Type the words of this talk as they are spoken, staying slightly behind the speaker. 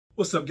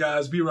What's up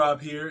guys, B-Rob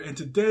here, and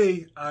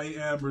today I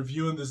am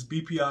reviewing this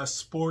BPI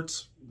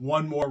Sports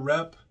One More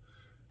Rep.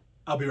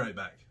 I'll be right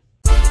back.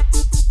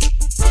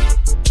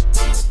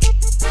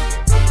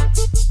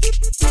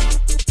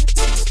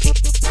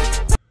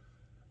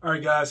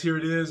 Alright guys, here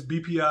it is,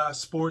 BPI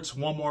Sports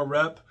One More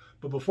Rep.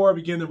 But before I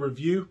begin the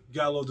review,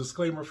 got a little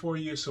disclaimer for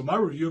you. So my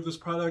review of this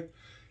product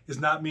is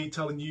not me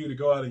telling you to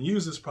go out and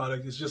use this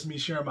product, it's just me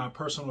sharing my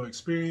personal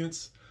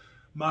experience.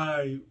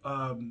 My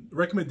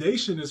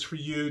recommendation is for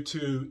you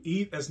to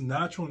eat as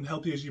natural and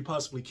healthy as you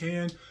possibly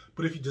can.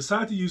 But if you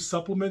decide to use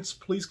supplements,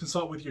 please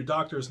consult with your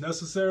doctor as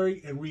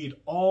necessary and read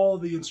all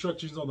the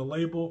instructions on the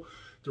label,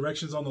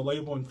 directions on the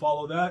label, and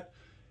follow that.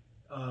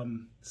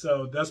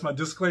 So that's my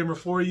disclaimer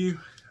for you.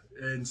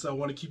 And so I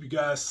want to keep you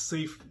guys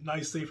safe,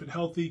 nice, safe, and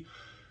healthy.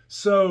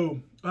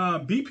 So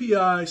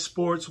BPI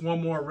Sports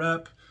One More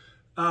Rep.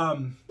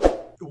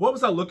 What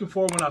was I looking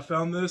for when I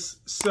found this?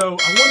 So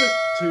I wanted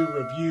to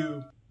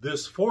review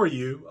this for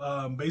you,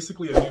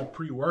 basically a new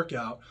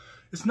pre-workout.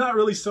 It's not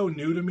really so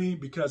new to me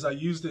because I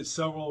used it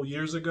several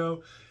years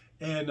ago,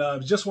 and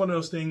just one of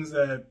those things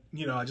that,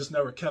 you know, I just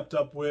never kept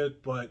up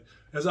with. But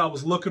as I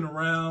was looking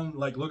around,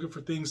 like looking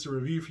for things to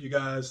review for you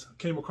guys, I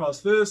came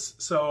across this,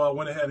 so I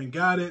went ahead and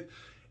got it,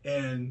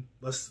 and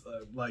let's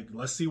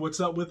see what's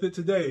up with it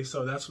today.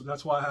 So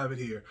that's why I have it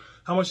here.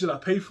 How much did I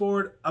pay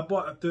for it? I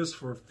bought this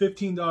for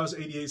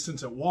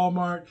 $15.88 at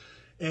Walmart,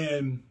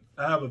 and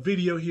I have a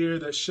video here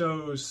that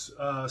shows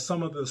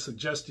some of the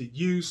suggested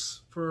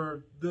use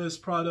for this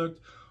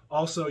product.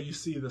 Also, you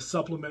see the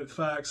supplement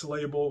facts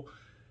label,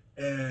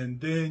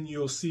 and then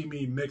you'll see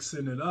me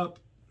mixing it up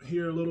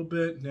here a little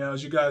bit. Now,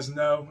 as you guys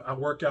know, I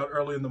work out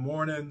early in the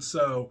morning,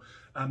 so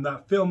I'm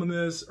not filming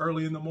this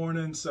early in the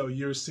morning. So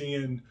you're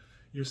seeing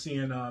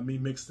me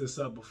mix this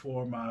up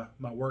before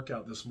my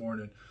workout this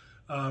morning.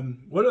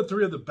 What are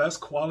three of the best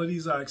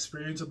qualities I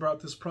experience about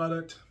this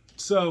product?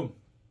 So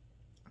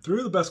three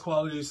of the best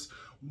qualities,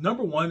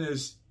 number one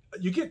is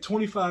you get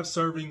 25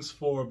 servings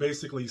for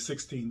basically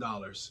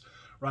 $16,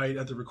 right,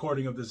 at the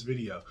recording of this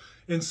video.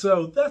 And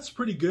so that's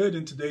pretty good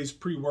in today's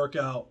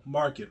pre-workout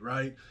market,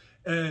 right?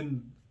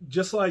 And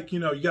just like, you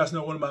know, you guys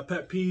know one of my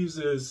pet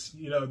peeves is,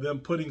 you know, them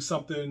putting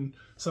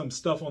some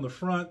stuff on the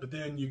front, but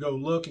then you go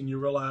look and you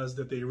realize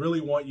that they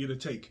really want you to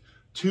take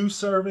 2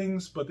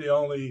 servings, but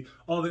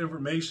all the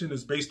information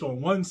is based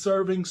on 1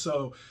 serving.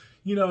 So,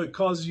 you know, it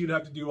causes you to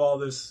have to do all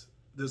this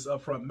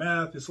upfront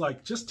math. It's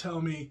like, just tell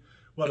me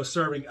what a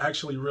serving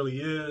actually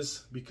really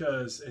is,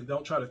 and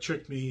don't try to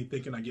trick me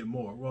thinking I get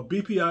more. Well,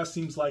 BPI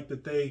seems like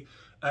that they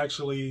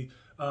actually,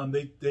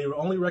 they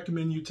only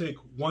recommend you take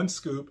 1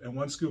 scoop, and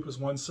 1 scoop is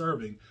 1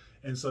 serving.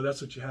 And so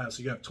that's what you have.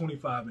 So you have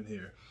 25 in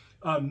here.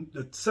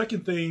 The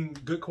second thing,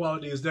 good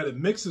quality, is that it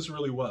mixes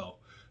really well.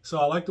 So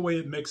I like the way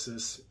it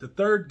mixes. The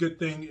third good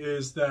thing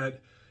is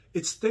that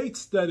it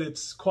states that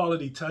it's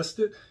quality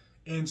tested.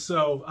 And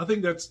so I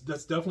think that's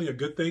definitely a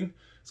good thing.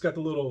 It's got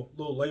the little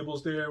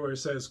labels there where it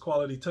says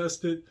quality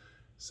tested.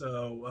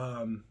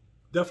 So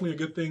definitely a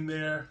good thing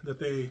there that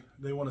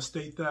they want to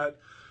state that.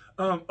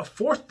 A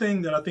fourth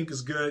thing that I think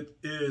is good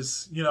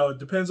is, you know, it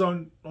depends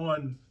on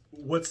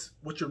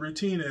what your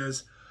routine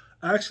is.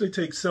 I actually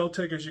take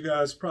Cell-Tech, as you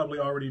guys probably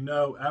already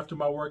know, after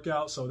my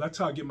workout. So that's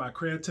how I get my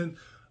creatine.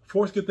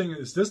 Fourth good thing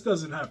is this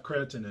doesn't have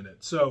creatine in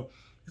it. So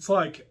it's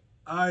like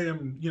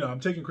I'm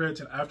taking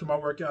creatine after my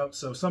workout.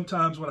 So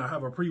sometimes when I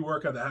have a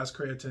pre-workout that has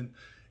creatine,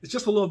 it's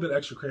just a little bit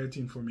extra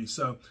creatine for me.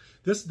 So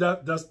this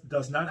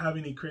does not have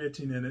any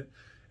creatine in it.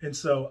 And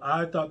so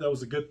I thought that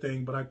was a good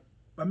thing, but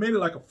I made it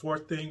like a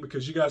fourth thing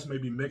because you guys may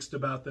be mixed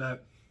about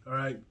that. All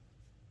right.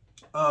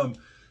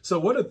 So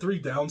what are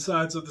 3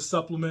 downsides of the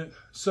supplement?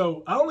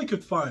 So I only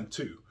could find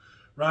 2,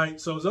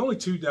 right? So there's only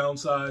 2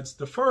 downsides.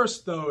 The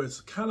first, though, is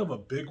kind of a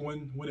big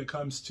one when it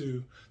comes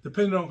to,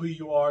 depending on who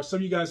you are. Some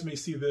of you guys may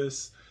see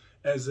this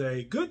as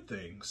a good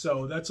thing.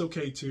 So that's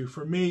okay too.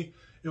 For me,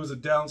 it was a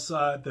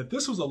downside that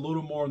this was a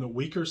little more on the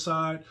weaker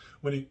side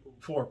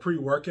for a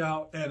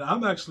pre-workout. And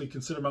I'm actually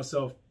consider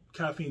myself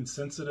caffeine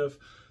sensitive.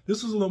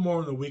 This was a little more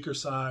on the weaker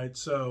side.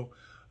 So,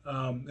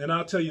 and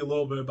I'll tell you a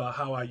little bit about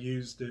how I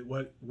used it,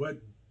 what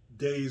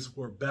days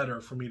were better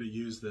for me to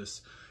use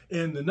this.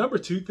 And the number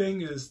 2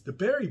 thing is the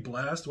Berry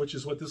Blast, which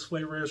is what this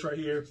flavor is right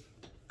here.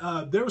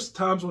 There was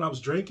times when I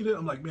was drinking it,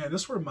 I'm like, man,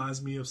 this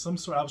reminds me of some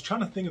sort. I was trying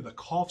to think of the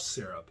cough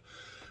syrup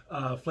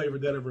flavor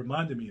that it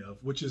reminded me of,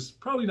 which is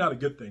probably not a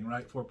good thing,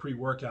 right, for a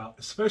pre-workout,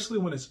 especially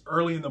when it's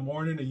early in the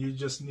morning and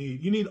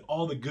you need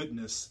all the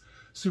goodness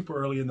super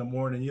early in the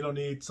morning. You don't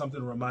need something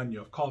to remind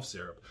you of cough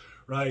syrup,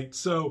 right?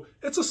 So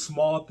it's a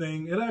small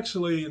thing. It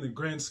actually, in the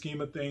grand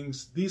scheme of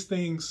things, these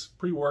things,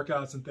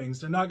 pre-workouts and things,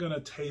 they're not going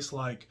to taste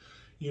like,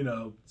 you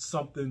know,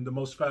 the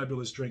most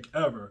fabulous drink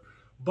ever.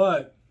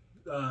 But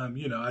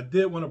you know, I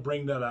did want to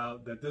bring that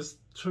out, that this,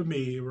 to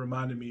me,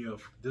 reminded me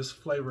of this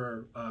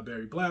flavor,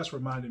 Berry Blast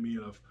reminded me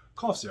of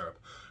cough syrup.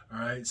 All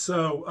right.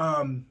 So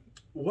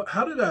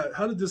how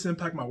did this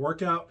impact my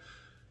workout?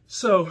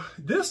 So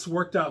this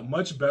worked out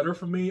much better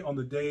for me on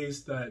the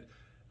days that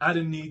I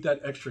didn't need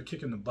that extra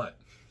kick in the butt.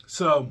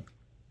 So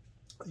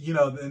you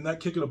know, and that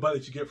kick in the butt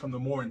that you get from the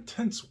more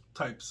intense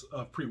types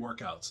of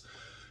pre-workouts.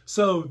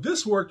 So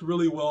this worked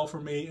really well for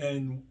me.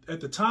 And at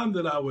the time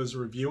that I was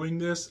reviewing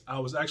this, I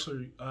was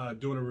actually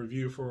doing a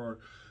review for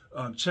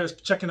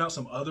checking out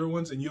some other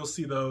ones, and you'll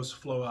see those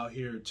flow out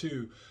here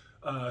too.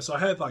 So I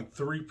had like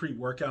 3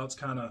 pre-workouts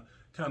kind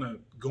of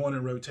going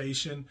in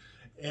rotation.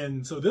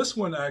 And so this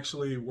one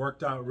actually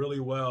worked out really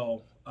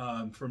well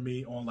for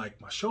me on like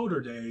my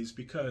shoulder days,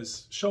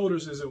 because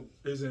shoulders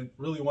isn't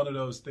really one of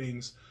those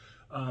things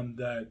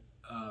that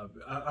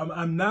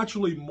I'm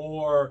naturally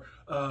more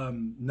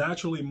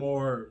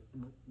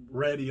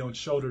ready on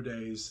shoulder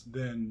days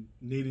than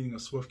needing a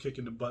swift kick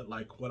in the butt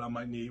like what I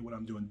might need when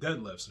I'm doing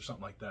deadlifts or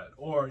something like that,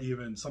 or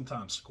even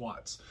sometimes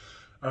squats.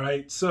 All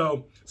right,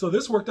 so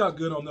this worked out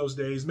good on those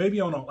days.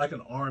 Maybe on like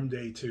an arm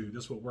day too,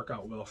 this would work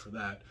out well for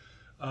that.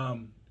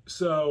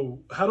 So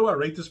how do I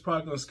rate this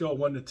product on a scale of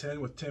 1 to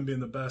 10, with 10 being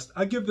the best?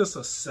 I give this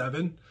a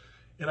 7.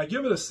 And I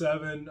give it a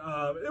 7,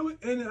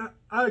 and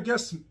I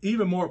guess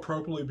even more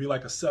appropriately be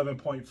like a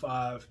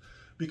 7.5,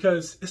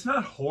 because it's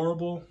not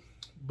horrible,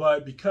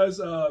 but because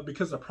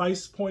the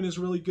price point is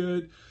really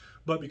good,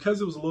 but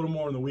because it was a little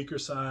more on the weaker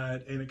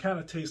side, and it kind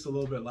of tastes a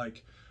little bit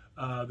like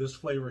this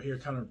flavor here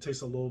kind of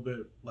tastes a little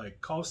bit like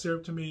cough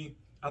syrup to me,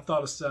 I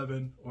thought a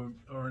 7,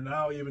 or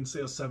now even say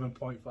a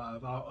 7.5.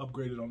 I'll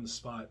upgrade it on the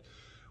spot.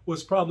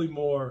 Was probably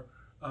more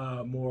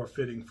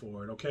fitting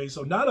for it. Okay,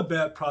 so not a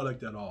bad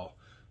product at all.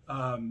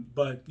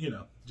 But you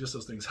know, just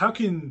those things. How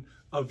can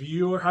a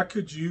viewer, how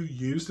could you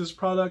use this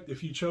product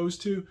if you chose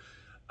to?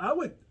 I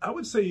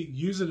would say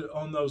use it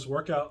on those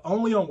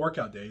only on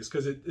workout days,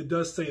 because it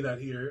does say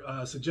that here.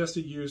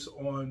 Suggested use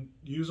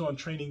on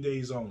training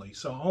days only.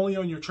 So only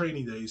on your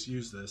training days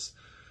use this.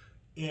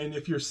 And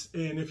if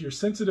you're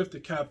sensitive to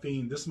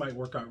caffeine, this might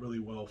work out really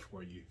well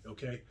for you.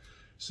 Okay,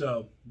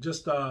 so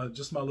just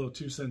my little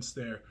 2 cents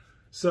there.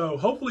 So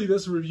hopefully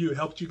this review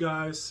helped you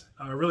guys.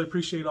 I really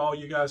appreciate all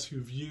you guys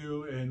who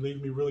view and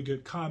leave me really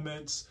good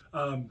comments.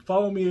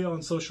 Follow me on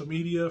social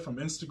media, from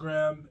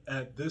Instagram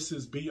at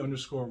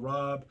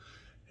thisisb_rob.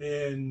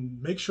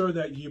 And make sure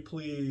that you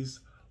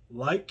please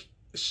like,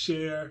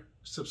 share,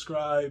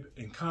 subscribe,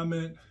 and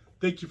comment.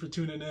 Thank you for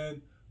tuning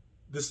in.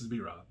 This is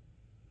B-Rob.